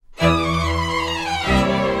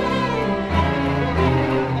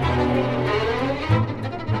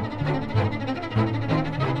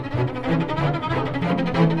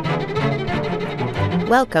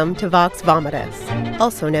Welcome to Vox Vomitus,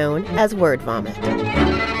 also known as Word Vomit.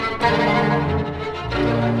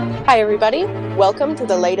 Hi, everybody. Welcome to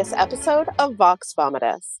the latest episode of Vox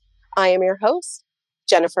Vomitus. I am your host,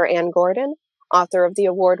 Jennifer Ann Gordon, author of the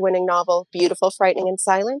award-winning novel Beautiful, Frightening, and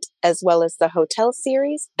Silent, as well as the Hotel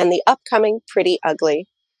series and the upcoming Pretty Ugly.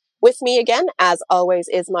 With me again, as always,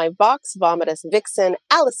 is my Vox Vomitus vixen,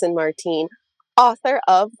 Allison Martine, author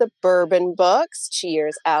of the Bourbon books.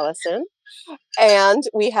 Cheers, Allison. And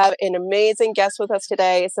we have an amazing guest with us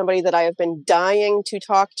today, somebody that I have been dying to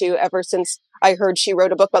talk to ever since I heard she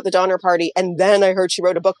wrote a book about the Donner Party, and then I heard she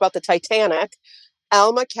wrote a book about the Titanic.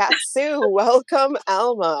 Alma Katsu. Welcome,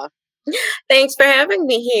 Alma. Thanks for having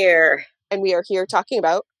me here. And we are here talking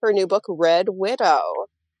about her new book, Red Widow.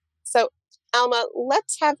 So, Alma,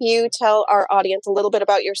 let's have you tell our audience a little bit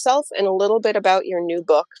about yourself and a little bit about your new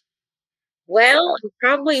book. Well, I'm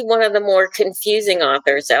probably one of the more confusing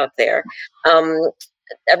authors out there.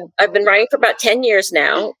 I've been writing for about 10 years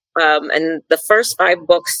now, and the first 5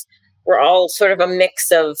 books were all sort of a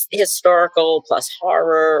mix of historical plus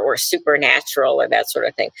horror or supernatural or that sort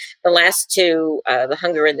of thing. The last 2, The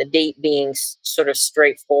Hunger and the Deep, being sort of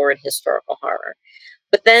straightforward historical horror.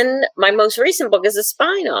 But then my most recent book is a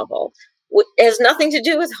spy novel. It has nothing to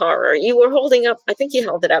do with horror. You were holding up, I think you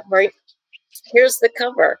held it up, right? Here's the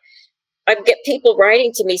cover. I get people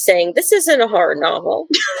writing to me saying, this isn't a horror novel.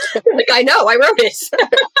 Like, I know, I wrote it.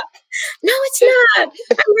 No, it's not.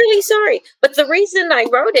 I'm really sorry. But the reason I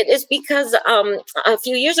wrote it is because a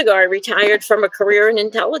few years ago, I retired from a career in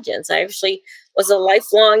intelligence. I actually was a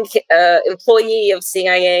lifelong employee of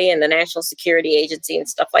CIA and the National Security Agency and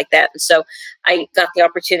stuff like that. And so I got the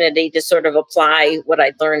opportunity to sort of apply what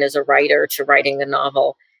I'd learned as a writer to writing a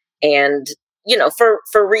novel. And, you know, for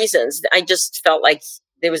reasons, I just felt like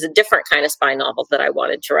there was a different kind of spy novel that I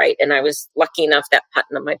wanted to write. And I was lucky enough that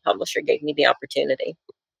Putnam, my publisher, gave me the opportunity.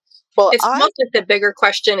 Well, it's almost like the bigger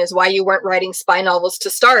question is why you weren't writing spy novels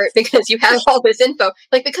to start, because you have all this info.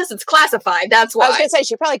 Like, because it's classified, that's why. I was going to say,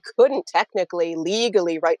 she probably couldn't technically,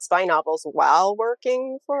 legally write spy novels while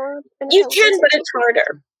working for... You can, but it's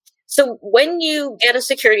harder. So when you get a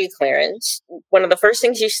security clearance, one of the first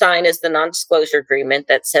things you sign is the non-disclosure agreement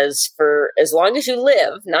that says for as long as you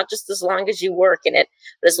live, not just as long as you work in it,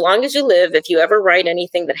 but as long as you live, if you ever write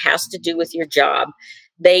anything that has to do with your job,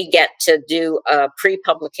 they get to do a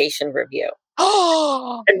pre-publication review.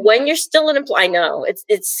 Oh, and when you're still an employee, I know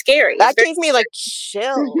it's scary. That gave me like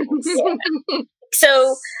chills.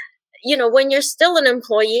 So, you know, when you're still an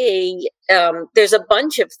employee, there's a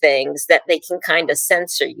bunch of things that they can kind of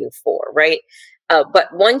censor you for, right? But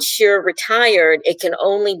once you're retired, it can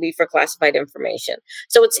only be for classified information.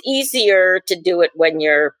 So it's easier to do it when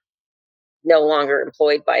you're no longer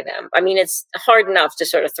employed by them. I mean, it's hard enough to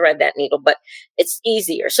sort of thread that needle, but it's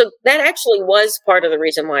easier. So that actually was part of the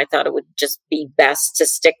reason why I thought it would just be best to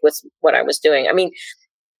stick with what I was doing. I mean,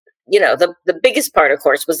 you know, the biggest part, of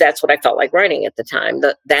course, was that's what I felt like writing at the time.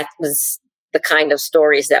 That was the kind of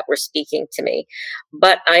stories that were speaking to me.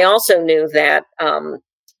 But I also knew that,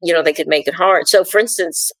 you know, they could make it hard. So, for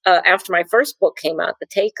instance, after my first book came out, The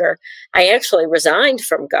Taker, I actually resigned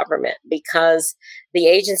from government because the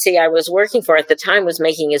agency I was working for at the time was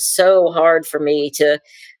making it so hard for me to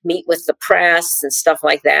meet with the press and stuff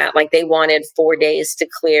like that. Like, they wanted 4 days to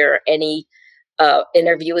clear any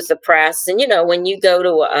interview with the press. And, you know, when you go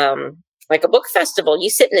to like a book festival, you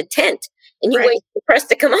sit in a tent and you wait for the press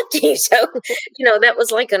to come up to you. So, you know, that was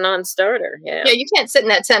like a non-starter. Yeah, you can't sit in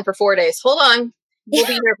that tent for 4 days. Hold on. We'll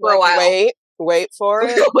be here for a while. Wait for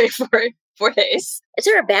it. Wait for it. 4 days. Is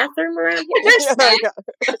there a bathroom around here?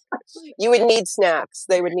 You would need snacks.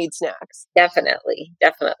 They would need snacks. Definitely.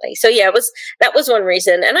 So yeah, that was one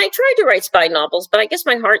reason. And I tried to write spy novels, but I guess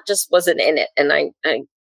my heart just wasn't in it. And I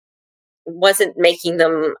wasn't making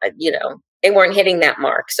them, you know, they weren't hitting that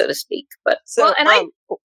mark, so to speak. But so,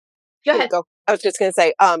 go ahead. I was just going to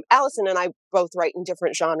say, Allison and I both write in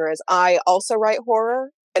different genres. I also write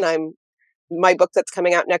horror, and my book that's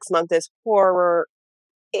coming out next month is horror-ish,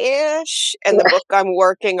 and the book I'm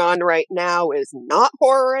working on right now is not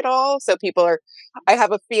horror at all. So I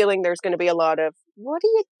have a feeling there's going to be a lot of, what are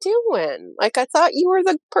you doing? Like, I thought you were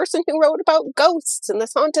the person who wrote about ghosts in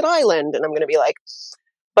this haunted island. And I'm going to be like,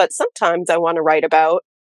 but sometimes I want to write about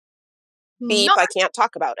beep. I can't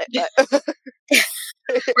talk about it.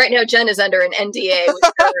 But right now, Jen is under an NDA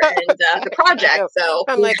with her and the project. So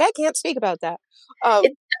I'm like, I can't speak about that.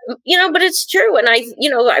 You know, but it's true. And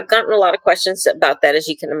I've gotten a lot of questions about that, as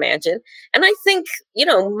you can imagine. And I think, you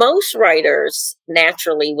know, most writers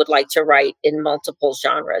naturally would like to write in multiple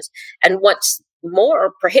genres. And what's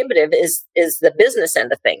more prohibitive is the business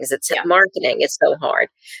end of things. It's marketing. It's so hard.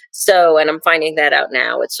 So, and I'm finding that out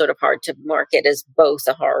now. It's sort of hard to market as both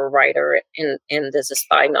a horror writer and as a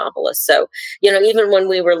spy novelist. So, even when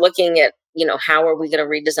we were looking at, how are we going to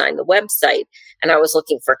redesign the website? And I was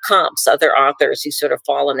looking for comps, other authors who sort of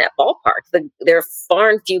fall in that ballpark. They're far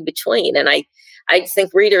and few between. And I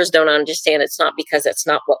think readers don't understand it's not because it's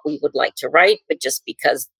not what we would like to write, but just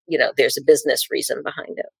because, there's a business reason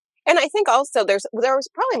behind it. And I think also there's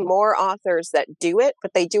probably more authors that do it,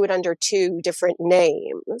 but they do it under two different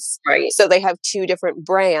names. Right. So they have two different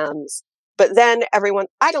brands. But then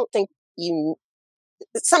I don't think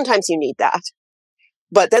sometimes you need that.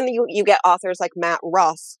 But then you get authors like Matt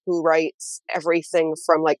Ruff, who writes everything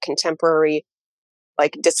from like contemporary,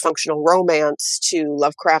 like dysfunctional romance to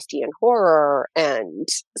Lovecraftian horror and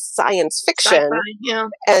science fiction. Yeah.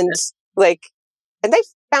 And and they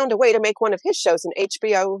found a way to make one of his shows an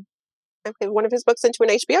HBO, one of his books into an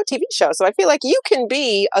HBO TV show. So I feel like you can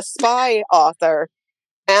be a spy author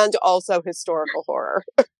and also historical horror.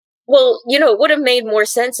 Well, it would have made more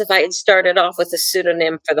sense if I had started off with a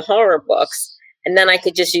pseudonym for the horror books, and then I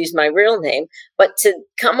could just use my real name. But to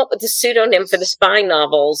come up with a pseudonym for the spy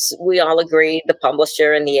novels, we all agreed, the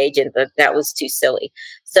publisher and the agent, that was too silly.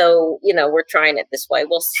 So, we're trying it this way.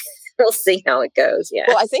 We'll see how it goes. Yeah.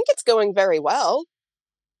 Well, I think it's going very well.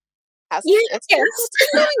 It's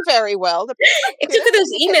going very well. Except for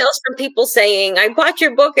those emails from people saying, I bought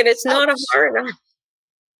your book and it's not a horror.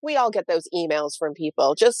 We all get those emails from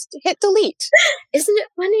people. Just hit delete. Isn't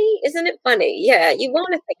it funny? Yeah, you want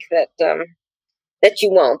to think that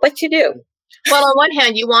you won't, but you do. Well, on one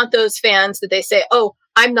hand, you want those fans that they say, oh,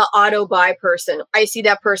 I'm the auto buy person. I see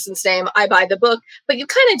that person's name, I buy the book. But you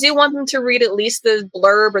kind of do want them to read at least the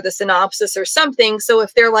blurb or the synopsis or something. So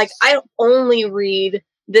if they're like, I only read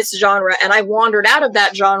this genre and I wandered out of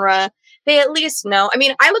that genre, they at least know. I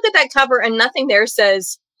mean, I look at that cover and nothing there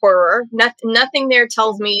says horror. Nothing there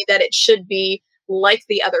tells me that it should be like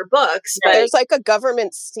the other books. But there's like a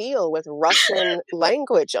government seal with Russian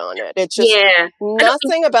language on it. It's just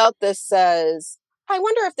nothing about this says, I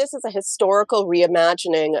wonder if this is a historical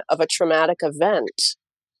reimagining of a traumatic event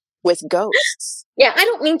with ghosts. Yeah, I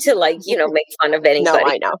don't mean to make fun of anybody. No,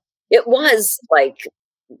 I know. It was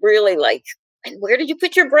really and where did you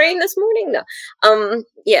put your brain this morning? No.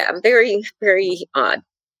 Yeah, very, very odd.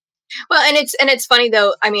 Well, and it's funny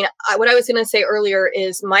though. I mean, what I was going to say earlier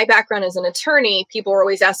is my background as an attorney. People were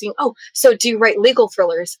always asking, "Oh, so do you write legal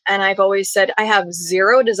thrillers?" And I've always said I have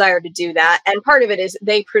zero desire to do that. And part of it is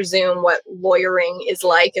they presume what lawyering is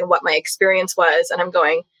like and what my experience was. And I'm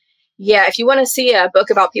going, yeah, if you want to see a book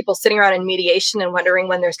about people sitting around in mediation and wondering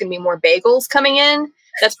when there's going to be more bagels coming in,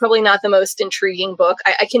 that's probably not the most intriguing book.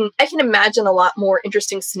 I can imagine a lot more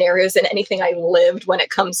interesting scenarios than anything I lived when it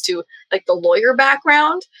comes to like the lawyer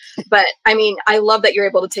background. But I mean, I love that you're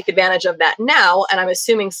able to take advantage of that now. And I'm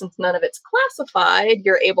assuming since none of it's classified,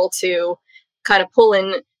 you're able to kind of pull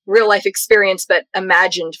in real life experience, but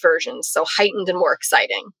imagined versions. So heightened and more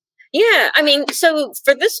exciting. Yeah. I mean, so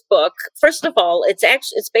for this book, first of all,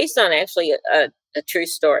 it's based on actually a true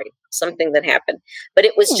story, something that happened, but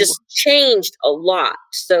it was just changed a lot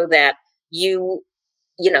so that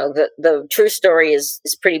the true story is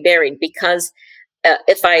pretty buried because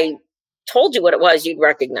if I told you what it was, you'd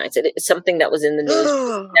recognize it. It's something that was in the news,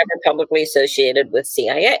 never publicly associated with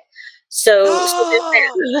CIA. So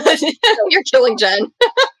you're killing Jen.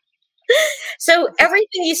 So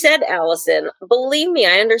everything you said, Allison, believe me,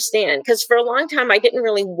 I understand. Because for a long time, I didn't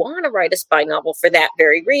really want to write a spy novel for that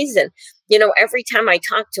very reason. Every time I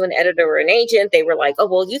talked to an editor or an agent, they were like, oh,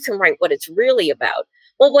 well, you can write what it's really about.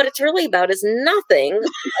 Well, what it's really about is nothing,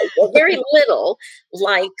 or very little,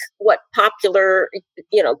 like what popular,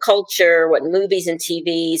 culture, what movies and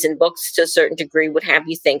TVs and books to a certain degree would have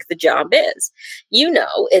you think the job is.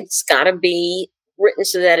 It's got to be written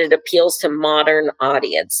so that it appeals to modern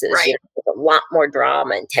audiences, right. With a lot more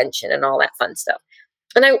drama and tension and all that fun stuff.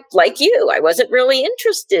 And I, like you, I wasn't really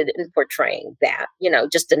interested in portraying that,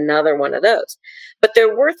 just another one of those. But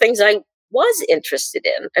there were things I was interested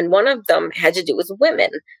in, and one of them had to do with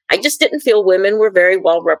women. I just didn't feel women were very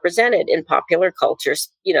well represented in popular cultures,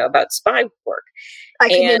 about spy work. I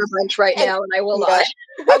can name a bunch right now, and I will not.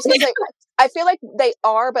 I was going to say, I feel like they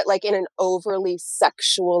are, but like in an overly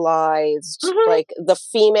sexualized, like the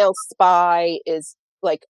female spy is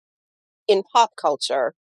like in pop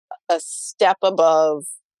culture a step above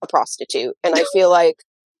a prostitute. And I feel like,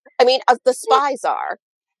 the spies are.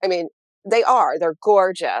 They're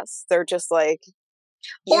gorgeous. They're just like,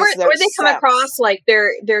 or they come across like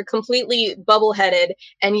they're completely bubble-headed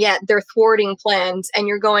and yet they're thwarting plans. And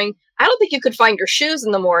you're going, I don't think you could find your shoes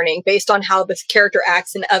in the morning based on how this character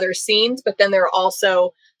acts in other scenes. But then they're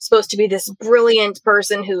also supposed to be this brilliant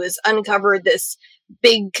person who has uncovered this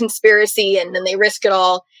big conspiracy, and then they risk it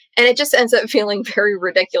all. And it just ends up feeling very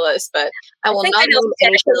ridiculous. But I will not name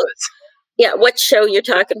any shows. Yeah, what show you're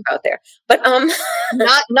talking about there? But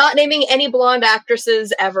not naming any blonde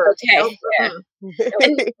actresses ever. Okay. Nope. Yeah.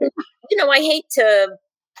 And, I hate to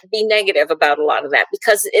be negative about a lot of that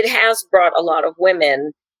because it has brought a lot of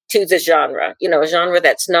women to the genre. A genre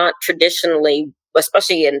that's not traditionally,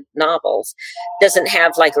 especially in novels, doesn't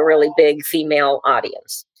have like a really big female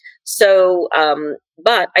audience. So,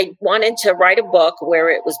 but I wanted to write a book where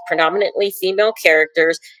it was predominantly female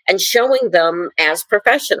characters and showing them as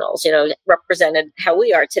professionals, represented how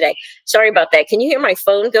we are today. Sorry about that. Can you hear my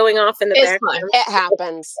phone going off in the background? It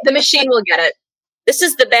happens. The machine will get it. This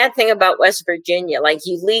is the bad thing about West Virginia. Like,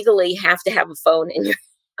 you legally have to have a phone in your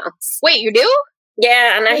house. Wait, you do?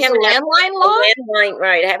 Yeah, and I haven't had landline law? landline,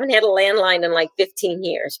 right? I haven't had a landline in like 15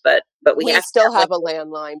 years, but we still have a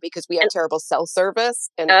landline because we have terrible cell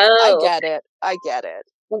service, and I get it.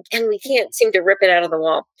 And we can't seem to rip it out of the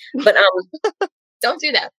wall. But don't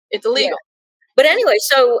do that. It's illegal. Yeah. But anyway,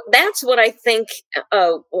 so that's what I think,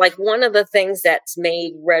 like one of the things that's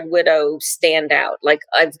made Red Widow stand out. Like,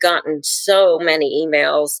 I've gotten so many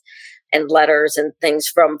emails and letters and things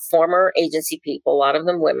from former agency people, a lot of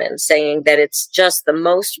them women, saying that it's just the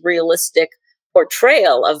most realistic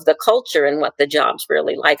portrayal of the culture and what the job's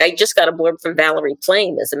really like. I just got a blurb from Valerie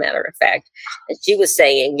Plame, as a matter of fact, and she was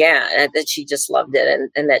saying, that she just loved it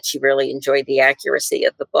and that she really enjoyed the accuracy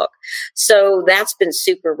of the book. So that's been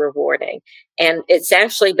super rewarding. And it's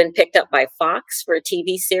actually been picked up by Fox for a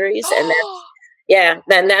TV series. And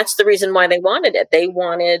then that's the reason why they wanted it. They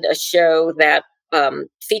wanted a show that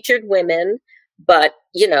featured women, but,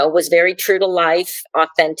 was very true to life,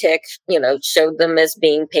 authentic, showed them as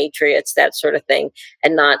being patriots, that sort of thing,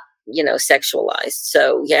 and not, sexualized.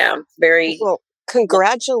 So, very. Well,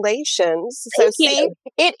 congratulations. Thank you.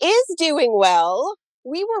 It is doing well.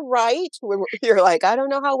 We were right. You're like, I don't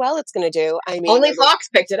know how well it's going to do. I mean, only Fox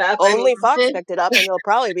picked it up. Fox picked it up, and it'll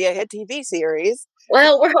probably be a hit TV series.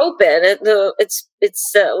 Well, we're hoping.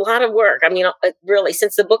 It's a lot of work. I mean, really,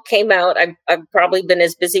 since the book came out, I've probably been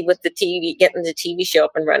as busy with the TV, getting the TV show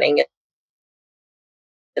up and running.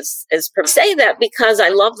 Say that because I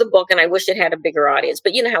love the book and I wish it had a bigger audience.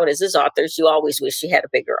 But you know how it is as authors, you always wish you had a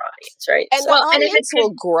bigger audience, right? And the audience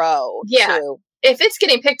will grow. Yeah. Too. If it's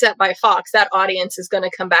getting picked up by Fox, that audience is going to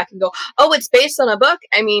come back and go, oh, it's based on a book.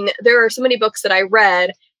 I mean, there are so many books that I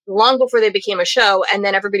read long before they became a show, and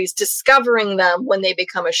then everybody's discovering them when they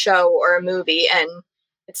become a show or a movie, and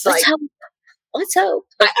it's Let's hope.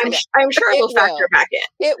 I'm sure it will factor back in.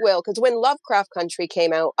 It will, because when Lovecraft Country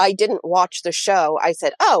came out, I didn't watch the show. I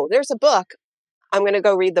said, oh, there's a book. I'm going to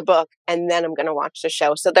go read the book, and then I'm going to watch the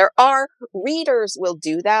show. So there are readers will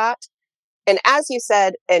do that. And as you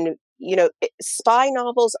said, and spy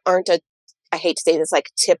novels aren't I hate to say this, like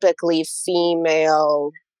typically female.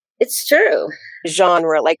 It's true.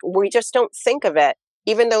 Genre. Like, we just don't think of it,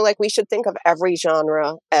 even though like we should think of every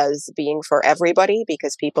genre as being for everybody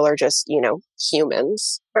because people are just,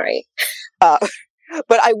 humans. Right.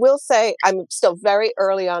 But I will say I'm still very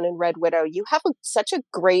early on in Red Widow. You have such a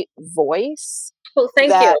great voice. Well,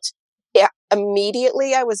 thank you. Yeah,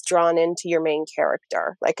 immediately I was drawn into your main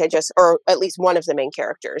character. Like or at least one of the main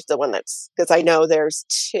characters, the one because I know there's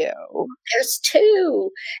two. There's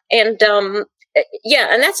two. And,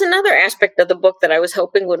 and that's another aspect of the book that I was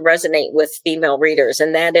hoping would resonate with female readers.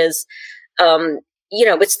 And that is,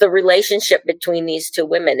 it's the relationship between these two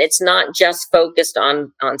women. It's not just focused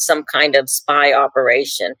on some kind of spy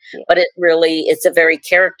operation, but it's a very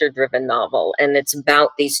character driven novel. And it's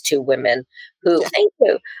about these two women who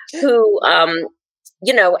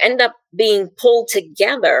end up being pulled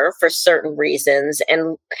together for certain reasons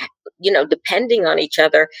and, depending on each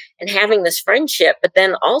other and having this friendship, but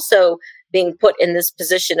then also being put in this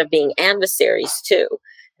position of being adversaries too.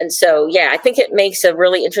 And so, I think it makes a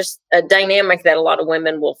really a dynamic that a lot of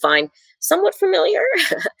women will find somewhat familiar.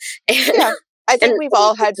 I think we've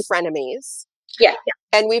all had frenemies. Yeah.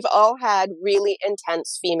 And we've all had really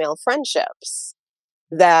intense female friendships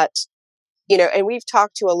that, and we've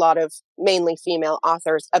talked to a lot of mainly female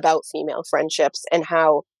authors about female friendships and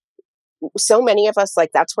how so many of us,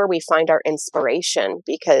 like, that's where we find our inspiration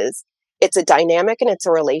because it's a dynamic and it's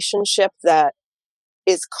a relationship that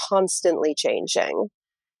is constantly changing.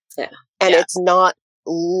 Yeah. And it's not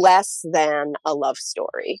less than a love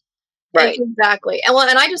story. Right. Exactly.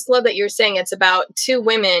 And I just love that you're saying it's about two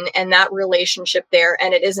women and that relationship there.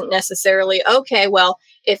 And it isn't necessarily, okay, well,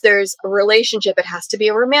 if there's a relationship, it has to be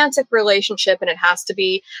a romantic relationship, and it has to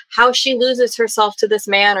be how she loses herself to this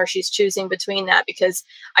man, or she's choosing between that. Because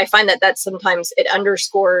I find that sometimes it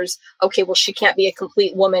underscores, okay, well, she can't be a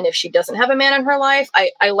complete woman if she doesn't have a man in her life.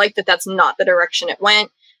 I like that that's not the direction it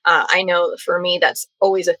went. I know for me, that's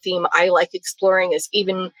always a theme I like exploring, is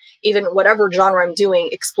even whatever genre I'm doing,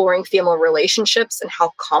 exploring female relationships and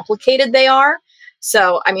how complicated they are.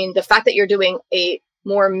 So, I mean, the fact that you're doing a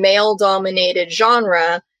more male dominated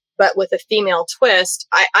genre, but with a female twist,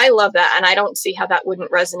 I love that. And I don't see how that wouldn't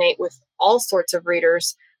resonate with all sorts of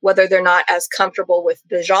readers, whether they're not as comfortable with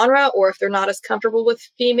the genre or if they're not as comfortable with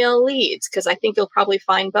female leads, because I think you'll probably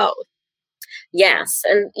find both. Yes.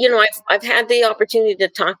 And, I've had the opportunity to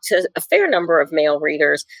talk to a fair number of male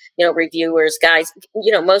readers, reviewers, guys,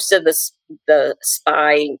 most of the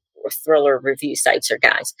spy or thriller review sites are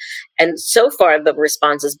guys. And so far, the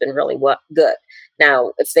response has been really good.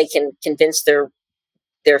 Now, if they can convince their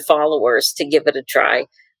followers to give it a try,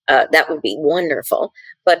 that would be wonderful.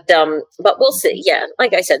 But we'll see. Yeah.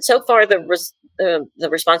 Like I said, so far, the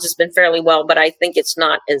response has been fairly well, but I think it's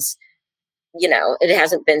not as, it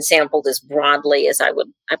hasn't been sampled as broadly as I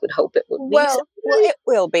would hope it would be. Well, it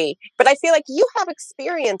will be. But I feel like you have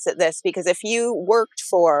experience at this, because if you worked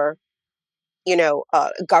for,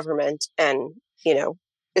 government and, the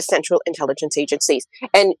central intelligence agencies,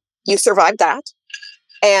 and you survived that,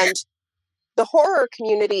 and the horror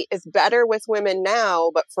community is better with women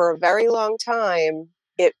now, but for a very long time,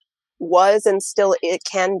 it was and still it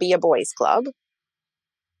can be a boys' club.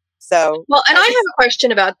 So, well, and I have a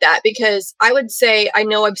question about that, because I would say, I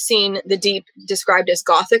know I've seen the deep described as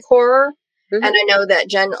gothic horror. Mm-hmm. And I know that,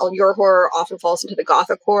 Jen, your horror often falls into the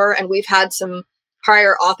gothic horror. And we've had some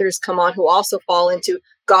prior authors come on who also fall into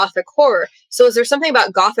gothic horror. So is there something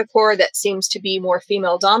about gothic horror that seems to be more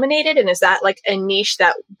female dominated? And is that like a niche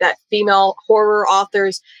that female horror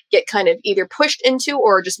authors get kind of either pushed into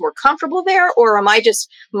or just more comfortable there? Or am I just,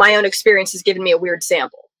 my own experience has given me a weird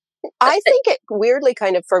sample? I think it weirdly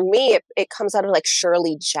kind of, for me, it comes out of like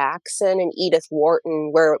Shirley Jackson and Edith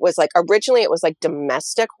Wharton, where it was like, originally it was like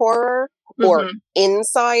domestic horror or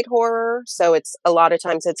inside horror. So it's a lot of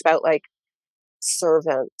times it's about like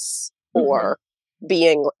servants or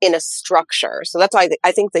being in a structure. So that's why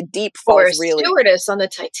I think the deep falls really. Or a stewardess on the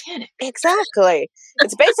Titanic. Exactly.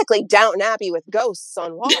 It's basically Downton Abbey with ghosts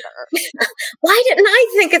on water. Why didn't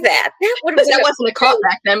I think of that? That wasn't a call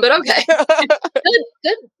back then, but okay.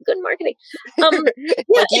 Good marketing.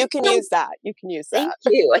 You can use that. You can use that.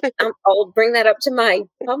 Thank you. I'll bring that up to my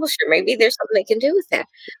publisher. Maybe there's something they can do with that.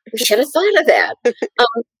 We should have thought of that.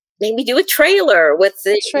 Maybe do a trailer with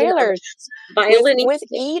the trailers with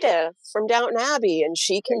Edith from Downton Abbey, and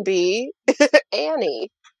she can be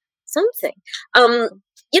Annie. Something.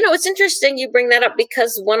 It's interesting you bring that up,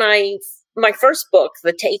 because when my first book,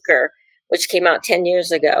 The Taker, which came out 10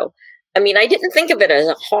 years ago, I mean, I didn't think of it as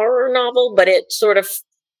a horror novel, but it sort of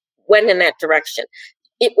went in that direction.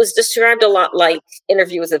 It was described a lot like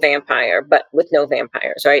Interview with a Vampire, but with no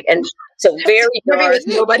vampires, right? And so very dark.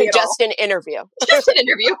 Just an interview. Just an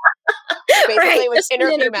interview. Basically, right, it was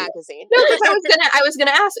Interview Magazine. No, because I was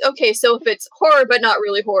gonna ask. Okay, so if it's horror but not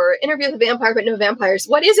really horror, Interview with a Vampire but no vampires,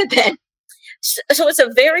 what is it then? So it's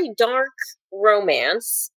a very dark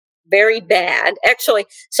romance, very bad, actually.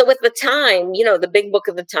 So at the time, the big book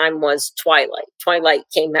of the time was Twilight. Twilight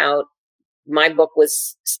came out. My book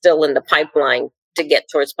was still in the pipeline to get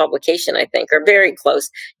towards publication, I think, or very close,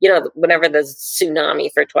 whenever the tsunami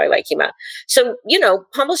for Twilight came out. So,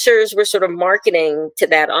 publishers were sort of marketing to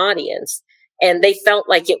that audience, and they felt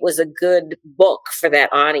like it was a good book for that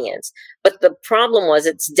audience. But the problem was,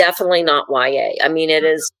 it's definitely not YA. I mean,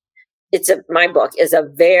 my book is a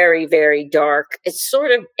very, very dark, it's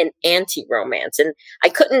sort of an anti-romance. And I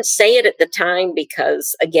couldn't say it at the time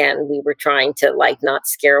because, again, we were trying to not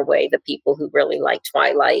scare away the people who really like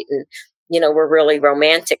Twilight and, we're really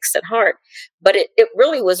romantics at heart. But it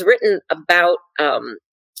really was written about,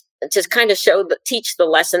 to kind of teach the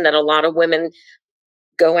lesson that a lot of women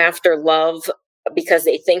go after love because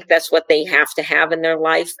they think that's what they have to have in their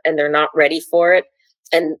life and they're not ready for it.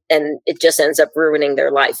 And it just ends up ruining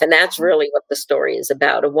their life. And that's really what the story is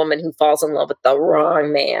about. A woman who falls in love with the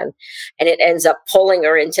wrong man, and it ends up pulling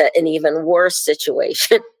her into an even worse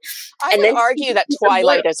situation. I would argue that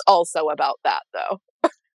Twilight is also about that, though.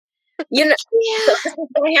 So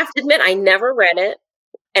I have to admit, I never read it.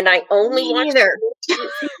 And I only watched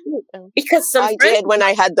it because I did when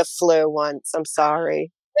I had the flu once. I'm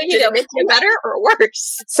sorry. Did it make you better or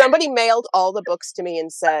worse? Somebody mailed all the books to me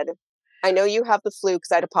and said, I know you have the flu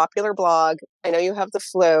because I had a popular blog. I know you have the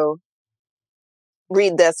flu.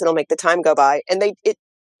 Read this; it'll make the time go by. And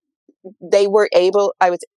they were able.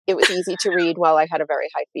 It was easy to read while I had a very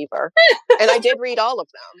high fever, and I did read all of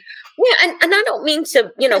them. Yeah, and I don't mean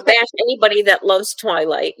to, bash anybody that loves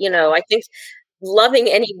Twilight. I think loving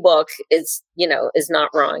any book is not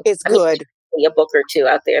wrong. It's good. A book or two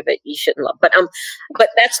out there that you shouldn't love, but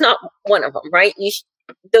that's not one of them, right?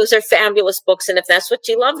 Those are fabulous books, and if that's what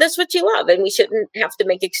you love, that's what you love, and we shouldn't have to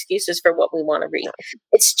make excuses for what we want to read.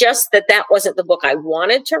 It's just that wasn't the book I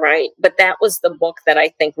wanted to write, but that was the book that I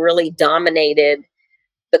think really dominated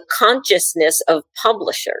the consciousness of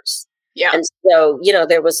publishers. Yeah. And so,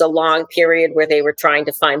 there was a long period where they were trying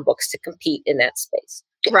to find books to compete in that space.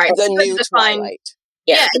 Right. The new Twilight.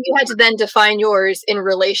 Yeah, and you had to then define yours in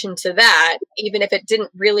relation to that, even if it didn't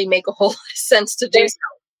really make a whole lot of sense to do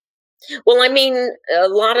so. Well, I mean, a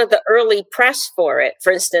lot of the early press for it,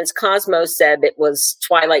 for instance, Cosmo said it was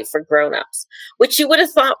Twilight for grown-ups, which you would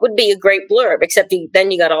have thought would be a great blurb, except then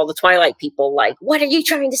you got all the Twilight people like, what are you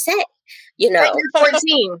trying to say? You're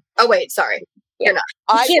 14. Oh, wait, sorry. You're not.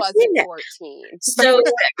 I wasn't 14. So,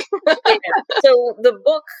 so the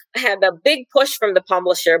book had a big push from the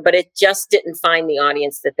publisher, but it just didn't find the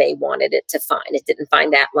audience that they wanted it to find. It didn't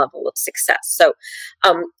find that level of success. So,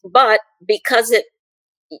 but because a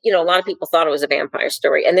lot of people thought it was a vampire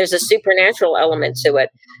story, and there's a supernatural element to it.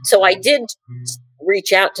 So I did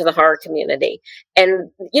reach out to the horror community,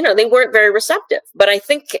 and they weren't very receptive. But I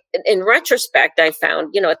think in retrospect, I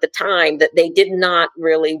found at the time that they did not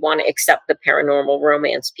really want to accept the paranormal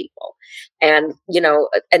romance people, and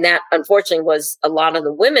and that unfortunately was a lot of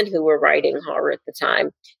the women who were writing horror at the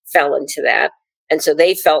time fell into that, and so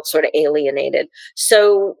they felt sort of alienated.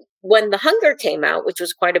 So when The Hunger came out, which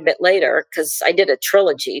was quite a bit later, because I did a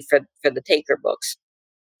trilogy for the Taker books,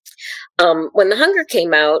 when The Hunger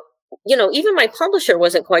came out, even my publisher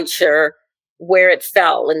wasn't quite sure where it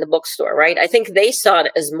fell in the bookstore, right? I think they saw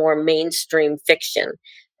it as more mainstream fiction.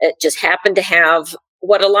 It just happened to have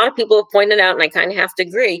what a lot of people have pointed out, and I kind of have to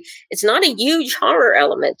agree, it's not a huge horror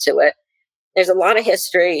element to it. There's a lot of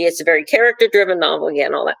history. It's a very character-driven novel,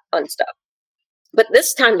 again, all that fun stuff. But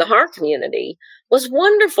this time, the horror community was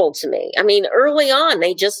wonderful to me. I mean, early on,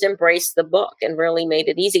 they just embraced the book and really made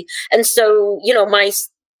it easy. And so, my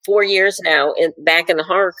 4 years now back in the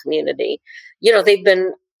horror community, they've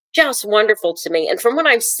been just wonderful to me. And from what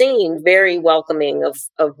I've seen, very welcoming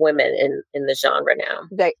of women in the genre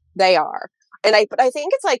now. They are. But I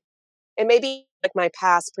think it's like, it may be like my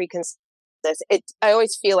past preconceptions. I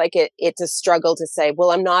always feel like it's a struggle to say,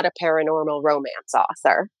 well, I'm not a paranormal romance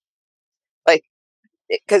author. Like,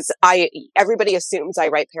 because everybody assumes I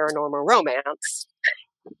write paranormal romance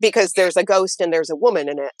because there's a ghost and there's a woman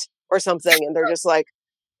in it or something. And they're just like,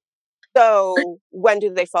 so when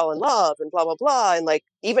do they fall in love and blah, blah, blah. And like,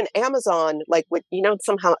 even Amazon, like,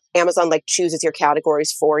 somehow Amazon like chooses your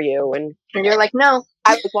categories for you. And you're like, no.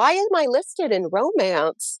 Why am I listed in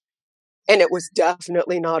romance? And it was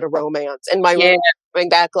definitely not a romance. And my room coming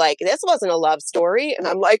back like, this wasn't a love story. And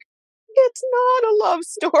I'm like, it's not a love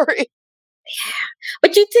story. Yeah.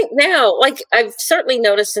 But you think now, like I've certainly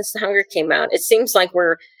noticed since The Hunger came out, it seems like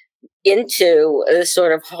we're into a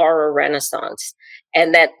sort of horror renaissance,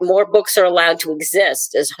 and that more books are allowed to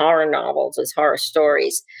exist as horror novels, as horror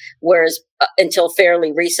stories. Whereas until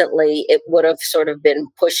fairly recently, it would have sort of been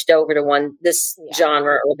pushed over to this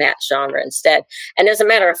genre or that genre instead. And as a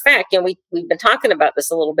matter of fact, we've been talking about this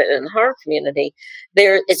a little bit in the horror community.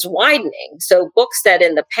 It's widening. So books that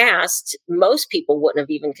in the past most people wouldn't have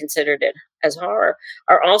even considered it as horror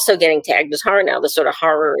are also getting tagged as horror now. The sort of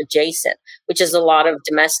horror adjacent, which is a lot of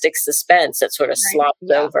domestic suspense that sort of slops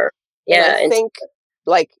over. Yeah, and I think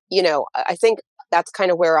I think that's kind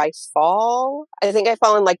of where I fall. I think I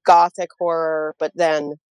fall in like gothic horror, but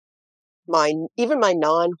then even my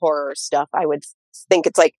non-horror stuff, I would think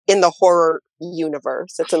it's like in the horror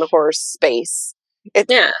universe. It's in the horror space.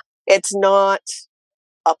 It's not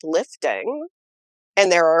uplifting,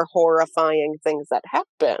 and there are horrifying things that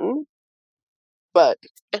happen. But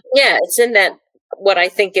it's in that what I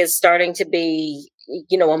think is starting to be,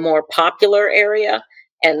 a more popular area.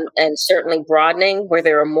 And certainly broadening, where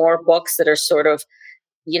there are more books that are sort of,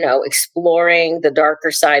 exploring the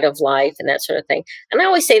darker side of life and that sort of thing. And I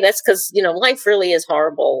always say that's because, life really is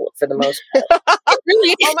horrible for the most part.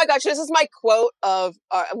 Really Oh my gosh, this is my quote of,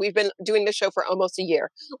 we've been doing this show for almost a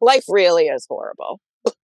year. Life really is horrible,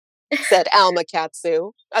 said Alma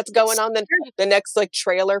Katsu. That's going on the next like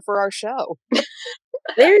trailer for our show.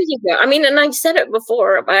 There you go. I mean, and I've said it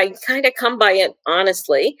before, but I kind of come by it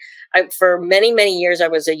honestly. For many, many years, I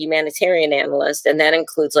was a humanitarian analyst, and that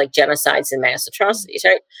includes like genocides and mass atrocities,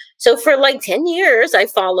 right? So for like 10 years, I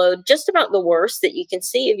followed just about the worst that you can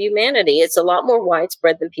see of humanity. It's a lot more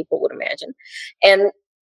widespread than people would imagine. And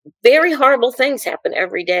very horrible things happen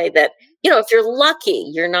every day that, if you're lucky,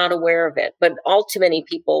 you're not aware of it. But all too many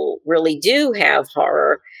people really do have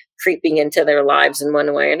horror creeping into their lives in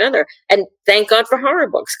one way or another. And thank God for horror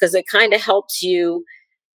books, because it kind of helps you,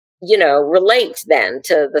 relate then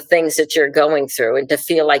to the things that you're going through and to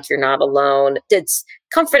feel like you're not alone. It's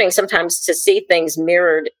comforting sometimes to see things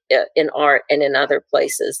mirrored in art and in other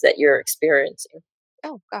places that you're experiencing.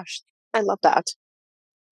 Oh, gosh. I love that.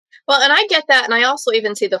 Well, and I get that. And I also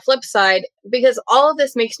even see the flip side, because all of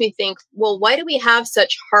this makes me think, well, why do we have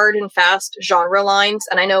such hard and fast genre lines?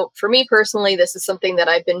 And I know for me personally, this is something that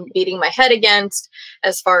I've been beating my head against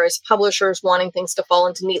as far as publishers wanting things to fall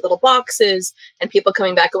into neat little boxes and people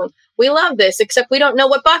coming back going, we love this, except we don't know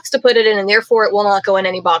what box to put it in, and therefore it will not go in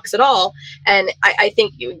any box at all. And I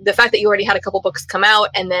think the fact that you already had a couple books come out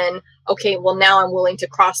and then, okay, well, now I'm willing to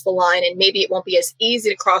cross the line, and maybe it won't be as easy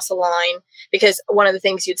to cross the line, because one of the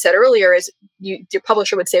things you'd said earlier is your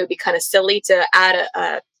publisher would say it would be kind of silly to add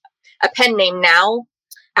a pen name now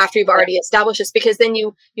after you've already established this, because then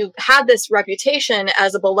you had this reputation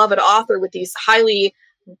as a beloved author with these highly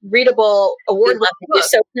readable award-winning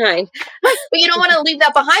books. You're so kind. But you don't want to leave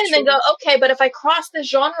that behind and then go, okay, but if I cross the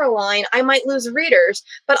genre line, I might lose readers.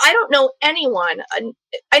 But I don't know anyone.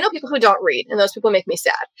 I know people who don't read, and those people make me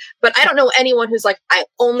sad. But I don't know anyone who's like, I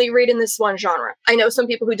only read in this one genre. I know some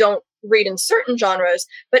people who don't read in certain genres,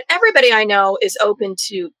 but everybody I know is open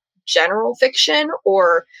to general fiction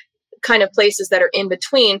or kind of places that are in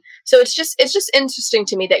between. So it's just interesting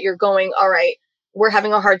to me that you're going, all right, we're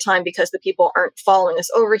having a hard time because the people aren't following us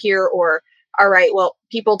over here, or all right, well,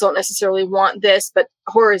 people don't necessarily want this, but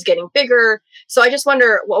horror is getting bigger. So I just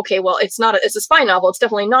wonder, well, okay, well, it's a spy novel. It's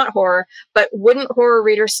definitely not horror, but wouldn't horror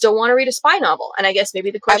readers still want to read a spy novel? And I guess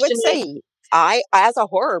maybe the question is, as a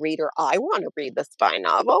horror reader, I want to read the spy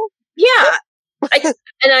novel. Yeah.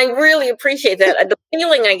 And I really appreciate that. The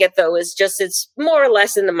feeling I get, though, is just it's more or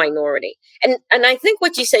less in the minority. And I think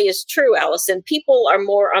what you say is true, Allison. People are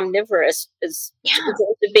more omnivorous as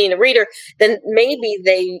being a reader than maybe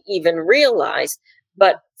they even realize.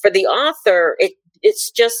 But for the author, it's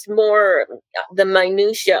just more the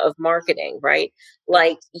minutia of marketing, right?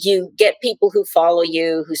 Like you get people who follow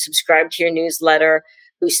you, who subscribe to your newsletter,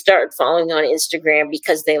 who start following on Instagram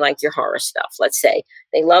because they like your horror stuff. Let's say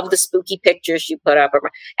they love the spooky pictures you put up,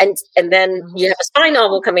 and then you have a spy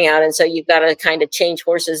novel coming out, and so you've got to kind of change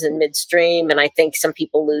horses in midstream. And I think some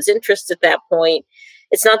people lose interest at that point.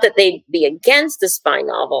 It's not that they'd be against the spy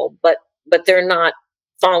novel, but they're not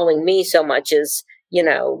following me so much as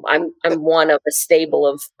I'm one of a stable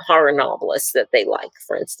of horror novelists that they like,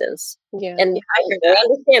 for instance. Yeah, and I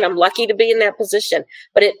understand. I'm lucky to be in that position,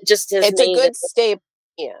 but it just has it's a good stable.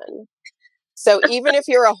 In. So even if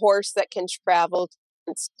you're a horse that can travel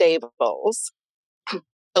to stables,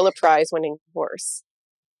 still a prize-winning horse.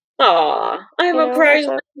 Aw, I have a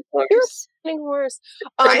prize-winning horse. You're a winning horse.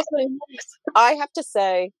 I have to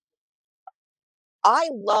say, I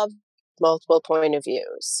love multiple point of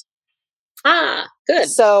views. Ah, good.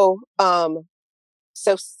 So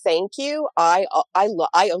thank you. I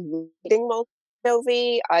am reading multiple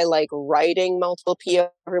POV. I like writing multiple POV.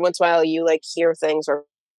 Every once in a while, you like hear things, or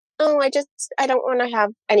I don't want to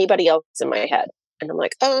have anybody else in my head, and I'm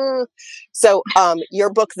like, oh. So,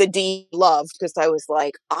 your book, The D, loved, because I was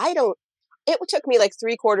like, It took me like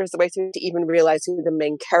 3/4 of the way through to even realize who the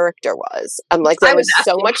main character was. I'm like, there was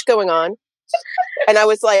so much going on, and I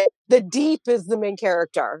was like, the deep is the main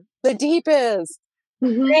character. The deep is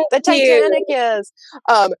the Titanic is.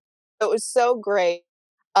 It was so great.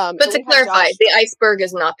 But to clarify, the iceberg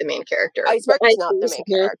is not the main character. Iceberg is not the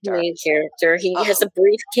main character. He has a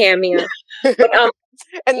brief cameo. But,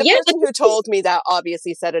 and the person who told me that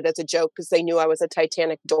obviously said it as a joke because they knew I was a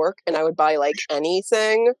Titanic dork and I would buy like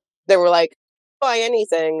anything. They were like, buy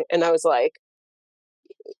anything. And I was like,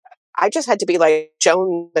 I just had to be like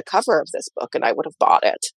shown the cover of this book and I would have bought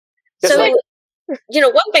it. Just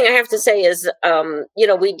one thing I have to say is,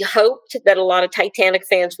 we hoped that a lot of Titanic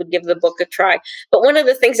fans would give the book a try. But one of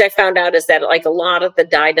the things I found out is that like a lot of the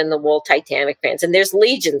dyed-in-the-wool Titanic fans, and there's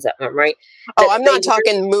legions of them, right? Oh, I'm not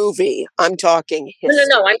talking movie. I'm talking history.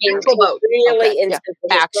 No. I mean, really into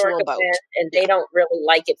the actual historic boat. Event, and they don't really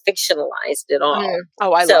like it fictionalized at all.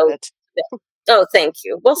 Oh, I love it. Oh, thank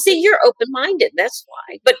you. Well, see, you're open-minded. That's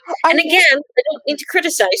why. But, and again, I don't mean to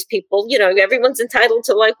criticize people. Everyone's entitled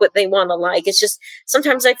to like what they want to like. It's just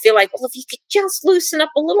sometimes I feel like, well, if you could just loosen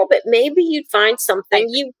up a little bit, maybe you'd find something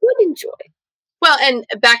you would enjoy. Well, and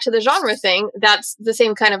back to the genre thing, that's the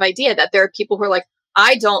same kind of idea, that there are people who are like,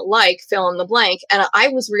 I don't like fill in the blank. And I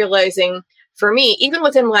was realizing, for me, even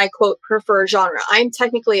within my quote preferred genre, I'm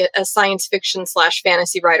technically a science fiction /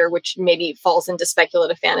 fantasy writer, which maybe falls into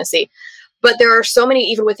speculative fantasy. But there are so many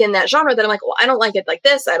even within that genre that I'm like, well, I don't like it like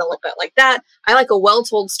this. I don't like it like that. I like a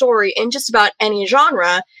well-told story in just about any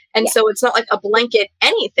genre. And so it's not like a blanket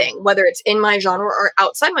anything, whether it's in my genre or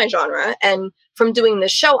outside my genre. And from doing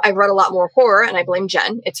this show, I've read a lot more horror, and I blame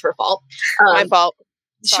Jen. It's her fault. My fault.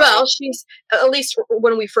 Sorry. Well, she's, at least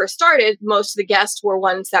when we first started, most of the guests were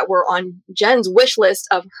ones that were on Jen's wish list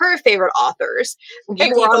of her favorite authors.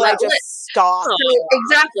 You were on that list. Stalk. So,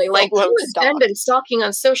 exactly. Like, who has Jen been stalking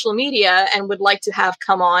on social media and would like to have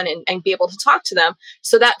come on and be able to talk to them?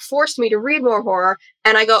 So that forced me to read more horror.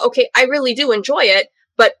 And I go, okay, I really do enjoy it.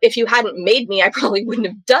 But if you hadn't made me, I probably wouldn't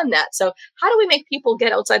have done that. So how do we make people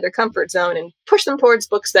get outside their comfort zone and push them towards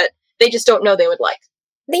books that they just don't know they would like?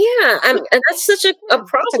 Yeah, and that's such a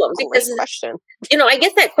problem, because question. I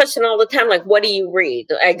get that question all the time. Like, what do you read?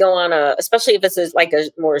 I go on especially if it's like a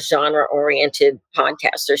more genre-oriented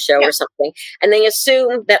podcast or show or something, and they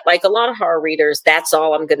assume that, like a lot of horror readers, that's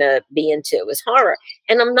all I'm going to be into is horror,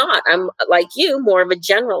 and I'm not. I'm like you, more of a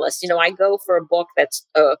generalist. I go for a book that's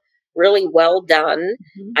really well done.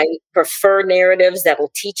 Mm-hmm. I prefer narratives that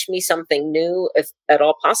will teach me something new, if at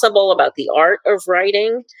all possible, about the art of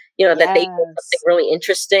writing. That they do something really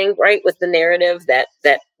interesting, right, with the narrative that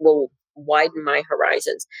will widen my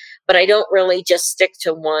horizons. But I don't really just stick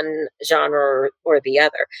to one genre or the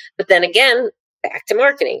other. But then again, back to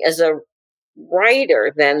marketing. As a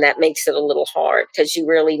writer, then that makes it a little hard, because you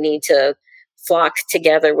really need to flock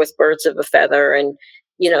together with birds of a feather, and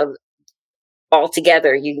all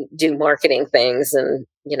together you do marketing things, and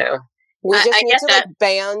we just need to like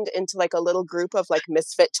band into like a little group of like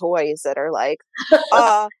misfit toys that are like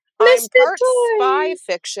I'm part spy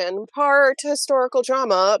fiction, part historical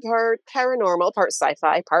drama, part paranormal, part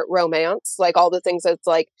sci-fi, part romance, like all the things that's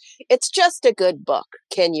like, it's just a good book.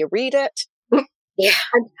 Can you read it? Yeah.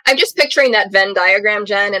 I'm just picturing that Venn diagram,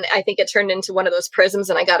 Jen, and I think it turned into one of those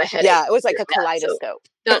prisms, and I got a headache. Yeah, it was like a kaleidoscope.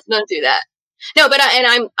 So don't do that. No, but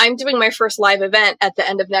I'm doing my first live event at the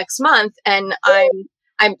end of next month, and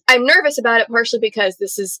I'm nervous about it, partially because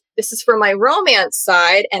this is for my romance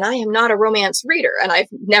side, and I am not a romance reader, and I've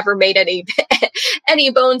never made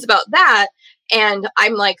any bones about that. And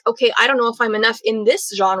I'm like, okay, I don't know if I'm enough in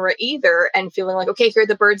this genre either, and feeling like, okay, here are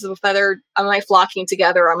the birds of a feather. Am I flocking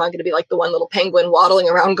together? Or am I going to be like the one little penguin waddling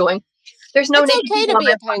around going, there's no It's okay to be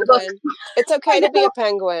a penguin. It's okay to be a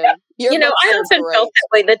penguin. I often felt that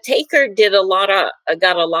way. The Taker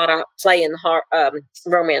got a lot of play in the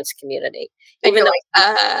romance community. Even though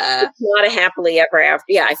it's not a happily ever after.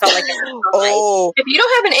 Yeah, I felt like if you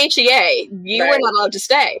don't have an HEA, you are not allowed to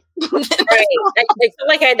stay. Right. I felt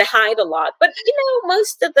like I had to hide a lot. But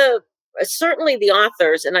most of certainly the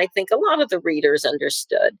authors, and I think a lot of the readers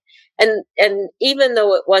understood. And even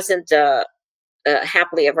though it wasn't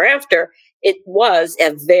happily ever after, it was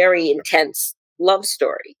a very intense love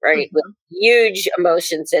story, right? Mm-hmm. With huge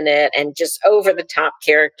emotions in it and just over the top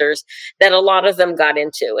characters that a lot of them got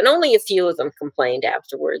into. And only a few of them complained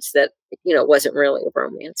afterwards that, it wasn't really a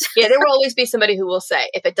romance. Yeah, there will always be somebody who will say,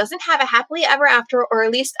 if it doesn't have a happily ever after, or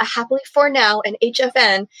at least a happily for now, an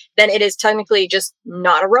HFN, then it is technically just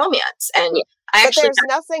not a romance. And but there's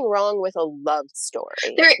nothing wrong with a love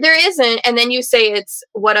story. There isn't. And then you say it's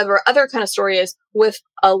whatever other kind of story is with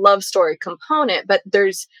a love story component. But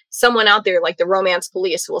there's someone out there like the romance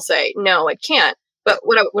police who will say, no, it can't. But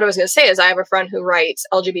what I was going to say is I have a friend who writes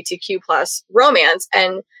LGBTQ plus romance.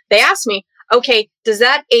 And they asked me, okay, does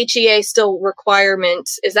that HEA still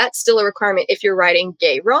is that still a requirement if you're writing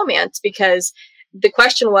gay romance? Because the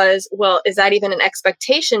question was, well, is that even an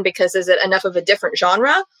expectation? Because is it enough of a different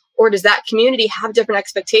genre? Or does that community have different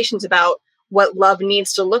expectations about what love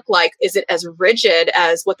needs to look like? Is it as rigid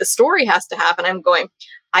as what the story has to have? And I'm going,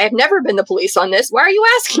 I have never been the police on this. Why are you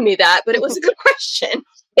asking me that? But it was a good question.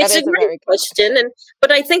 It's a great question.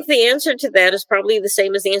 But I think the answer to that is probably the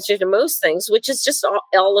same as the answer to most things, which is just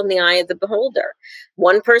all in the eye of the beholder.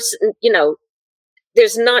 One person,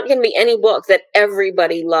 there's not going to be any book that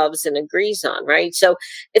everybody loves and agrees on, right? So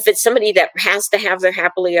if it's somebody that has to have their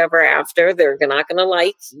happily ever after, they're not going to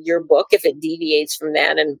like your book if it deviates from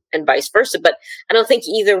that, and vice versa. But I don't think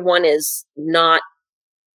either one is not,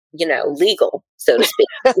 legal, so to speak.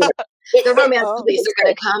 The romance police are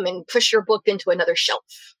going to come and push your book into another shelf.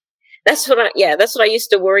 That's what I used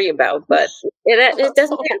to worry about, but it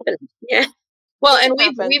doesn't happen. Yeah. Well, and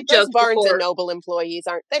we've Those joked Barnes before. and Noble employees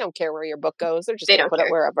they don't care where your book goes. They're just They going to don't put it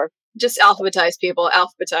care. wherever. Just alphabetize people,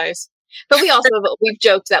 alphabetize. But we've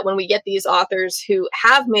joked that when we get these authors who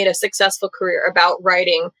have made a successful career about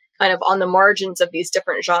writing kind of on the margins of these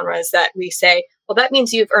different genres, that we say, well, that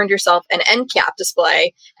means you've earned yourself an end cap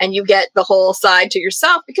display and you get the whole side to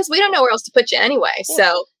yourself, because we don't know where else to put you anyway. Yeah.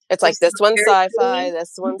 So it's like this one's sci-fi,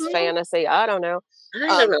 this one's fantasy. I don't know. I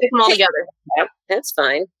don't know. Pick them all together. Yep, that's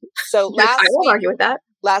fine. So I won't argue with that.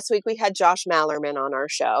 Last week we had Josh Mallerman on our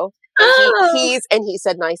show. And he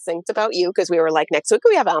said nice things about you, because we were like, next week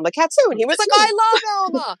we have Alma Katsu, and he was like, I love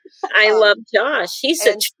Alma. I love Josh. He's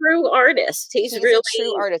a true artist. He's really a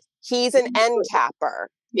true artist. He's an end capper.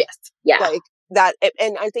 Yes. Yeah. Like that,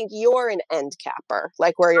 and I think you're an end capper,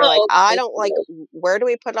 like where you're like, I don't like, where do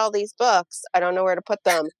we put all these books? I don't know where to put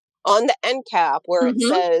them. On the end cap where it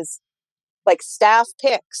says like staff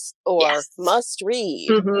picks or must read.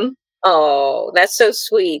 Mm-hmm. Oh, that's so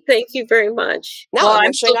sweet. Thank you very much. Now I'm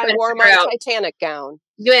wishing I wore my Titanic gown.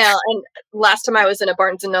 Yeah, and last time I was in a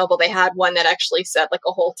Barnes & Noble, they had one that actually said like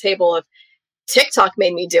a whole table of TikTok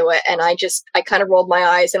made me do it. And I kind of rolled my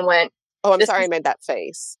eyes and went, oh, I'm sorry I made that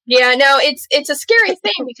face. Yeah, no, it's a scary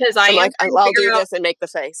thing because I'll do this and make the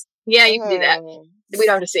face. Yeah, you can do that. We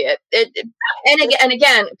don't have to see it. And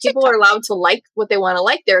again, people are allowed to like what they want to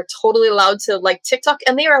like. They're totally allowed to like TikTok,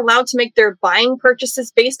 and they are allowed to make their buying purchases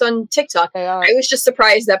based on TikTok. I was just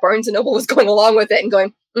surprised that Barnes & Noble was going along with it and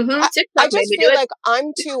going, TikTok. I just feel like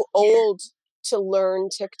I'm too old to learn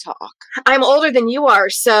TikTok. I'm older than you are,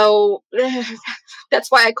 so that's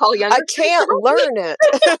why I call younger. I can't learn it.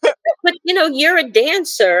 But you're a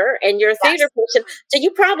dancer and you're a theater person, so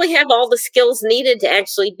you probably have all the skills needed to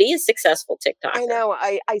actually be a successful TikToker. I know.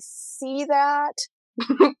 I see that,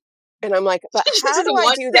 and I'm like, but how do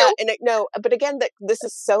I do that? And but again, this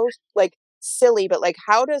is so like silly. But like,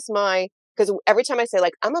 how does because every time I say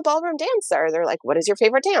like I'm a ballroom dancer, they're like, what is your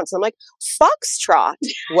favorite dance? And I'm like, foxtrot.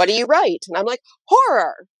 What do you write? And I'm like,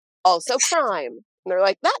 horror, also crime. And they're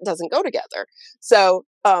like, that doesn't go together. So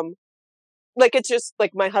like, it's just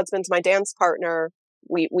like my husband's my dance partner.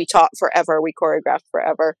 We taught forever. We choreographed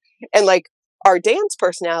forever. And like our dance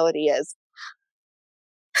personality is,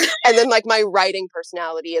 and then like my writing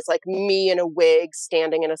personality is like me in a wig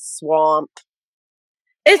standing in a swamp,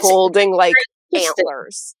 holding like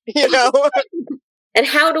antlers, And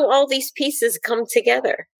how do all these pieces come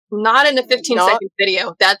together? Not in a 15-second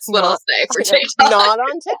video. That's what I'll say for TikTok. Not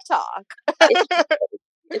on TikTok.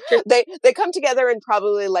 They come together in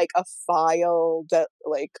probably like a file that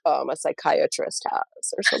like a psychiatrist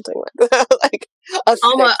has or something like that. Like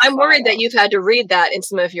Alma, I'm worried that you've had to read that in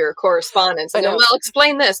some of your correspondence. And well,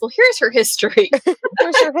 explain this. Well, here's her history.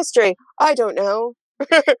 Here's her history. I don't know.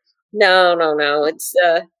 No. It's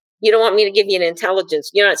you don't want me to give you an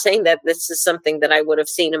intelligence. You're not saying that this is something that I would have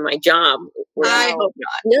seen in my job. I hope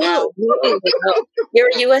not. No. You're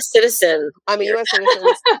a U.S. citizen. I'm a U.S.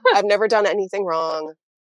 citizen. I've never done anything wrong.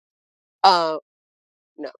 No,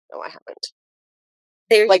 I haven't.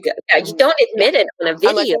 There you go. You don't admit it on a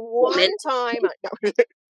video. I'm like, one time.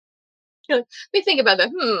 We think about that.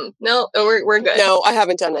 No, we're good. No, I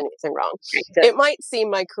haven't done anything wrong. It might seem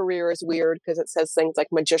my career is weird because it says things like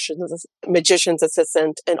magician's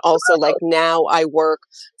assistant, and also like now I work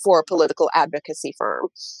for a political advocacy firm.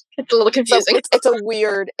 It's a little confusing. So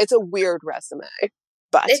it's a weird resume,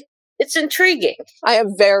 but it's intriguing. I have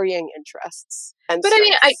varying interests. But I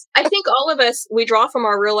mean, I think all of us, we draw from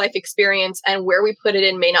our real life experience, and where we put it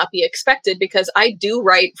in may not be expected, because I do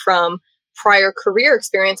write from prior career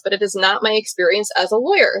experience, but it is not my experience as a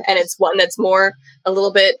lawyer. And it's one that's more a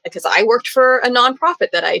little bit, because I worked for a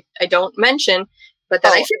nonprofit that I don't mention, but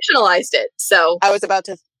that I fictionalized it. So I was about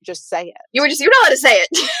to just say it. You're not allowed to say it.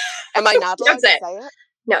 Am I not allowed to say it?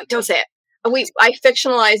 No, don't say it. I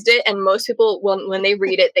fictionalized it, and most people, when they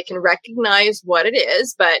read it, they can recognize what it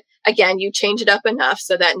is. But again, you change it up enough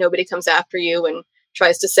so that nobody comes after you and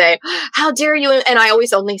tries to say, how dare you? And I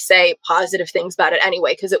always only say positive things about it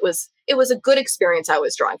anyway, because it was a good experience I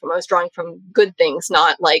was drawing from. I was drawing from good things,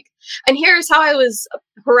 not like, and here's how I was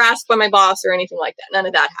harassed by my boss or anything like that. None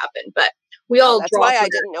of that happened. But we all that's why I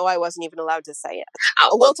didn't know I wasn't even allowed to say it.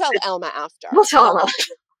 We'll tell Alma after. We'll tell Alma.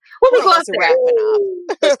 We'll go wrapping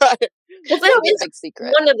up. Well, that is big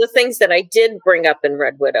secret. One of the things that I did bring up in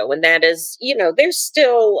Red Widow, and that is, there's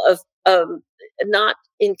still a not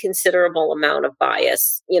inconsiderable amount of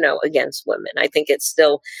bias, against women. I think it's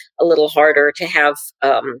still a little harder to have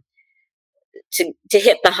to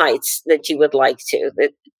hit the heights that you would like to.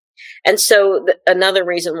 And so another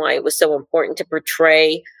reason why it was so important to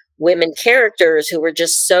portray women characters who were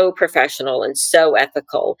just so professional and so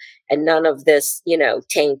ethical, and none of this,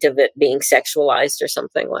 taint of it being sexualized or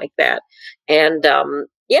something like that. And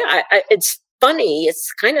it's funny.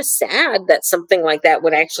 It's kind of sad that something like that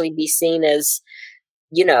would actually be seen as,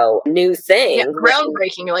 new thing. Yeah,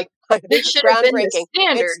 groundbreaking. You're like, this should have been the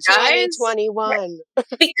standard, it's guys. 2021.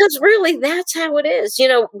 Because really, that's how it is,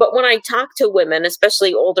 But when I talk to women,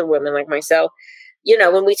 especially older women like myself,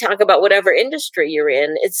 when we talk about whatever industry you're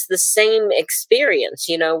in, it's the same experience,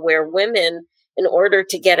 where women, in order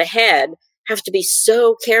to get ahead, have to be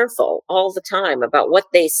so careful all the time about what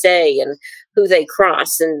they say and who they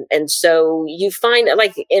cross. And so you find,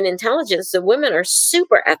 like in intelligence, the women are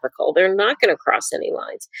super ethical. They're not going to cross any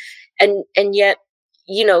lines. And yet,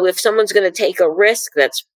 if someone's going to take a risk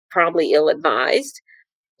that's probably ill-advised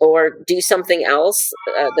or do something else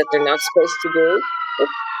that they're not supposed to do.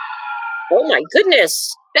 Oh my goodness.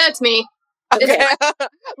 That's me. Okay.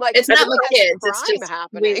 It's not my kids. It's just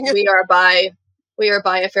happening. We are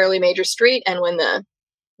by a fairly major street, and when the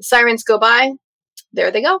sirens go by,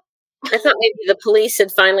 there they go. I thought maybe the police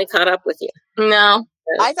had finally caught up with you. No.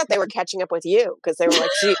 I thought they were catching up with you because they were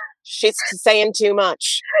like, she's saying too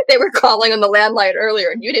much. They were calling on the landline earlier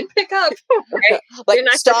and you didn't pick up. Right? Like,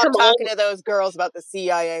 stop talking to those girls about the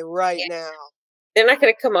CIA now. They're not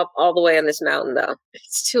going to come up all the way on this mountain, though.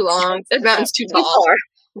 It's too long. The mountain's too tall.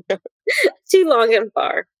 Too long and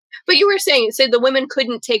far. But you were saying, the women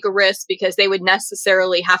couldn't take a risk because they would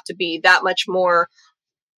necessarily have to be that much more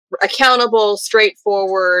accountable,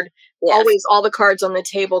 straightforward, yes. Always all the cards on the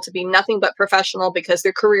table, to be nothing but professional, because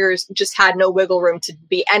their careers just had no wiggle room to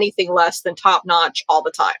be anything less than top notch all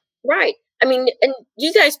the time. Right. I mean, and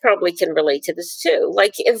you guys probably can relate to this too.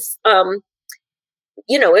 Like if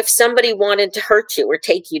somebody wanted to hurt you or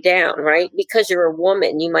take you down, right? Because you're a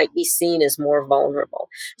woman, you might be seen as more vulnerable.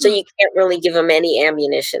 So you can't really give them any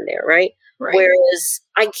ammunition there, right? Whereas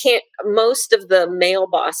most of the male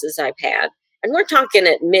bosses I've had, and we're talking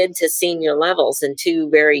at mid to senior levels in two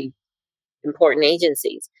very important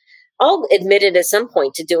agencies, all admitted at some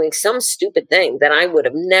point to doing some stupid thing that I would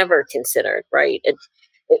have never considered, right?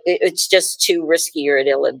 It's just too risky or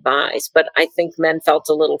ill-advised. But I think men felt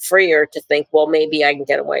a little freer to think, well, maybe I can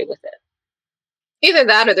get away with it. Either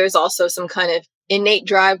that, or there's also some kind of innate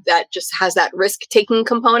drive that just has that risk-taking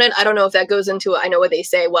component. I don't know if that goes into it. I know what they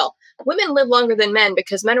say, well, women live longer than men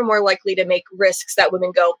because men are more likely to make risks that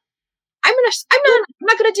women go, I'm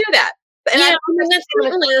not going to do that. And yeah, that's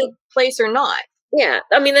certainly place or not. Yeah,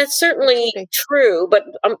 I mean, that's certainly true, but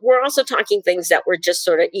we're also talking things that were just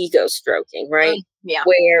sort of ego stroking, right? Yeah.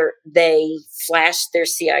 Where they flashed their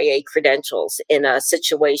CIA credentials in a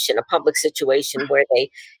public situation where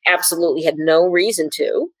they absolutely had no reason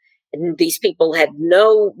to. And these people had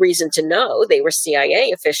no reason to know they were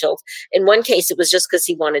CIA officials. In one case, it was just because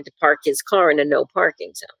he wanted to park his car in a no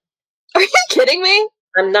parking zone. Are you kidding me?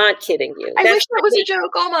 I'm not kidding you. I wish that was a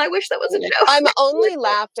joke, Alma. I wish that was a joke. I'm only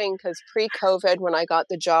laughing because pre-COVID, when I got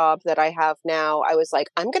the job that I have now, I was like,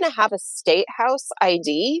 I'm going to have a state house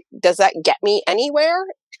ID. Does that get me anywhere?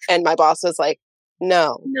 And my boss was like,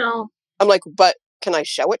 no. I'm like, but can I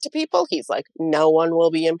show it to people? He's like, no one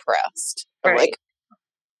will be impressed. I'm like,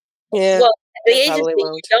 yeah. Well, the agency,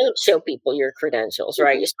 you don't show people your credentials,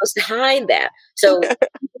 right? You're supposed to hide that. So he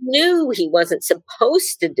knew he wasn't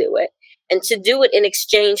supposed to do it. And to do it in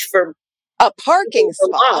exchange for a parking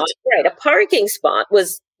spot. Right. A parking spot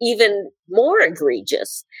was even more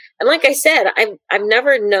egregious. And like I said, I've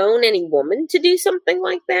never known any woman to do something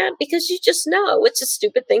like that, because you just know it's a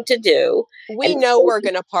stupid thing to do. We know we're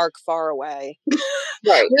going to park far away.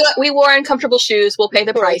 Right. We wore uncomfortable shoes. We'll pay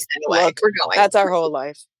the price anyway. Look, we're going. That's our whole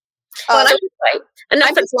life. I'm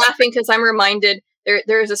just laughing because I'm reminded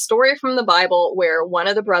there is a story from the Bible where one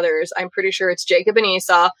of the brothers, I'm pretty sure it's Jacob and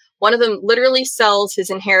Esau, one of them literally sells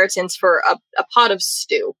his inheritance for a pot of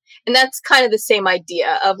stew. And that's kind of the same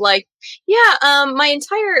idea of like, my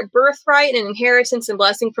entire birthright and inheritance and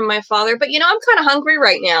blessing from my father, but I'm kind of hungry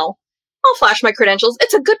right now. I'll flash my credentials.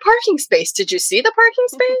 It's a good parking space. Did you see the parking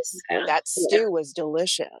space? That stew was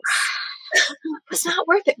delicious. It's not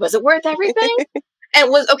worth it. Was it worth everything? And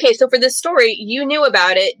so for this story, you knew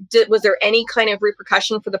about it. Was there any kind of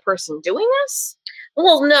repercussion for the person doing this?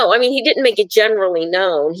 Well, no. I mean, he didn't make it generally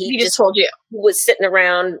known. He just told you. He was sitting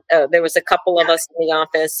around. There was a couple of us in the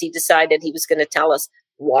office. He decided he was going to tell us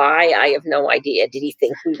why. I have no idea. Did he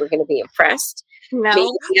think we were going to be impressed? No.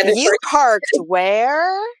 You parked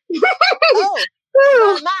where?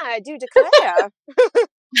 Oh, my, I do declare.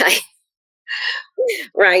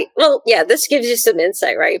 Right. Well, yeah, this gives you some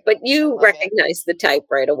insight, right? But you recognize the type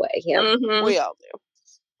right away. Yeah. Mm-hmm. We all do.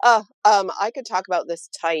 I could talk about this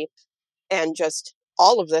type and just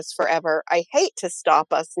all of this forever. I hate to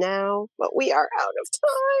stop us now, but we are out of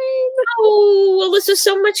time. Oh, well, this was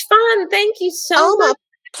so much fun. Thank you so Alma, much.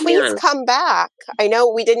 please come back. I know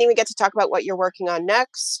we didn't even get to talk about what you're working on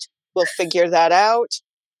next. We'll figure that out.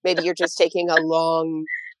 Maybe you're just taking a long,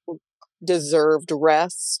 deserved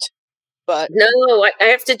rest. But no, I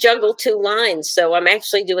have to juggle 2 lines, so I'm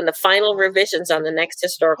actually doing the final revisions on the next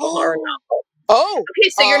historical horror novel. Oh, okay.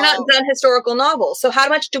 So you're not done historical novels. So how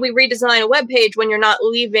much do we redesign a webpage when you're not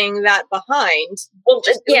leaving that behind? Well,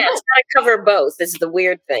 yeah, it's got to cover both. Is the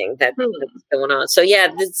weird thing that's going on. So yeah,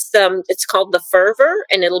 it's called The Fervor,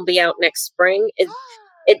 and it'll be out next spring.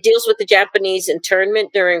 It deals with the Japanese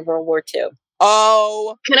internment during World War II.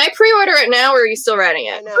 Oh, can I pre-order it now, or are you still writing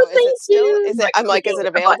it? I know. Is it still? Is it? I'm like, is it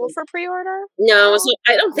available for pre-order? No,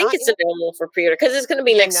 I don't think it's available for pre-order because it's going to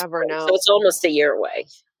be next spring, so it's almost a year away.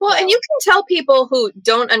 Well, and you can tell people who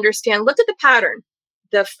don't understand, look at the pattern.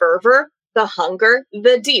 The fervor, the hunger,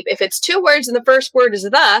 the deep. If it's 2 words and the first word is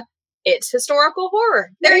the, it's historical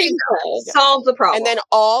horror. There you go. Solve the problem. And then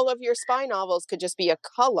all of your spy novels could just be a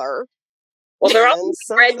color. Well, they're all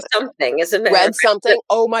Red Something, isn't it? Red Something.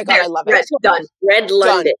 Oh my God, I love it. Done. Red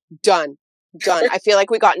London. Done. I feel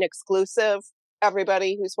like we got an exclusive,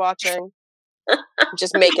 everybody who's watching. I'm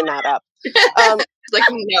just making that up. Like,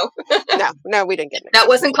 no, we didn't get it. That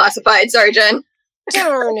wasn't classified. Sorry, Jen.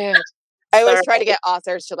 Darn it. I always try to get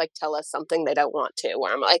authors to like tell us something they don't want to,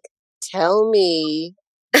 where I'm like, tell me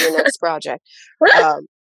your next project.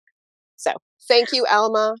 So thank you,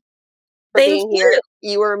 Alma, for being here.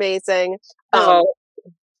 You were amazing.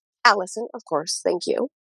 Allison, of course, thank you.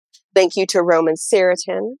 Thank you to Roman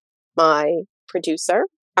Siratin, my producer,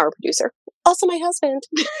 our producer, also my husband,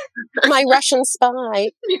 my Russian spy.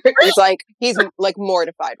 He's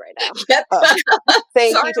mortified right now.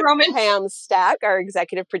 Thank you to Roman. Pam Stack, our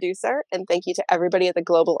executive producer, and thank you to everybody at the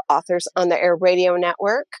Global Authors on the Air Radio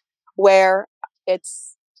Network, where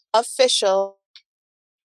it's official.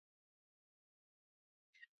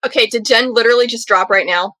 Okay, did Jen literally just drop right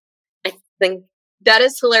now? I think that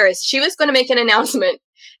is hilarious. She was going to make an announcement,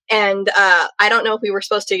 and I don't know if we were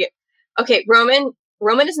supposed to get. Okay, Roman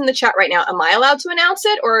is in the chat right now. Am I allowed to announce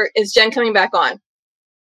it, or is Jen coming back on?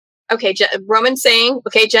 Okay, Roman's saying,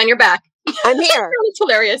 "Okay, Jen, you're back." I'm here. It's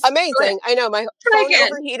hilarious. Amazing. I know my phone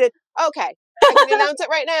overheated. Okay, I can announce it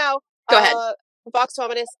right now. Go ahead. Vox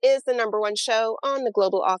Vomitus is the #1 show on the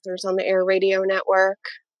Global Authors on the Air Radio Network.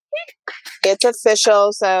 It's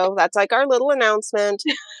official, so that's like our little announcement.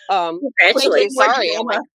 Congratulations. Sorry,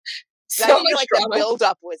 so much the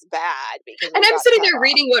build-up was bad because and I'm sitting there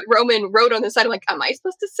reading what Roman wrote on the side. I'm like, am I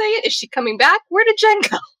supposed to say it? Is she coming back? Where did Jen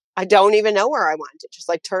go? I don't even know where I went. It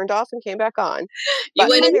just turned off and came back on. You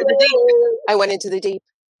went into the deep. I went into the deep.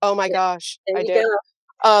 Oh my gosh, I did.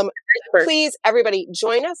 Please, everybody,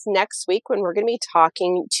 join us next week when we're going to be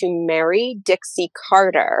talking to Mary Dixie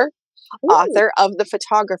Carter, author of The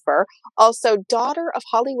Photographer, also daughter of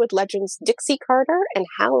Hollywood legends Dixie Carter and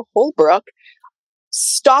Hal Holbrook.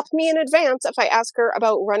 Stop me in advance if I ask her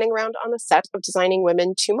about running around on the set of Designing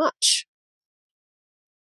Women Too Much.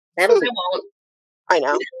 I won't. I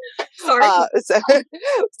know. Sorry.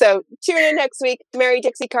 So tune in next week. Mary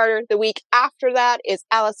Dixie Carter. The week after that is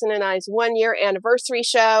Allison and I's 1-year anniversary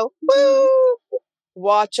show. Woo!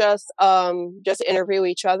 Watch us just interview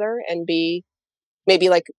each other and maybe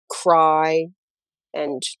cry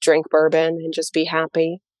and drink bourbon and just be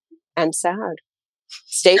happy and sad.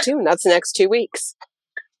 Stay tuned. That's the next 2 weeks.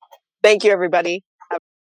 Thank you, everybody.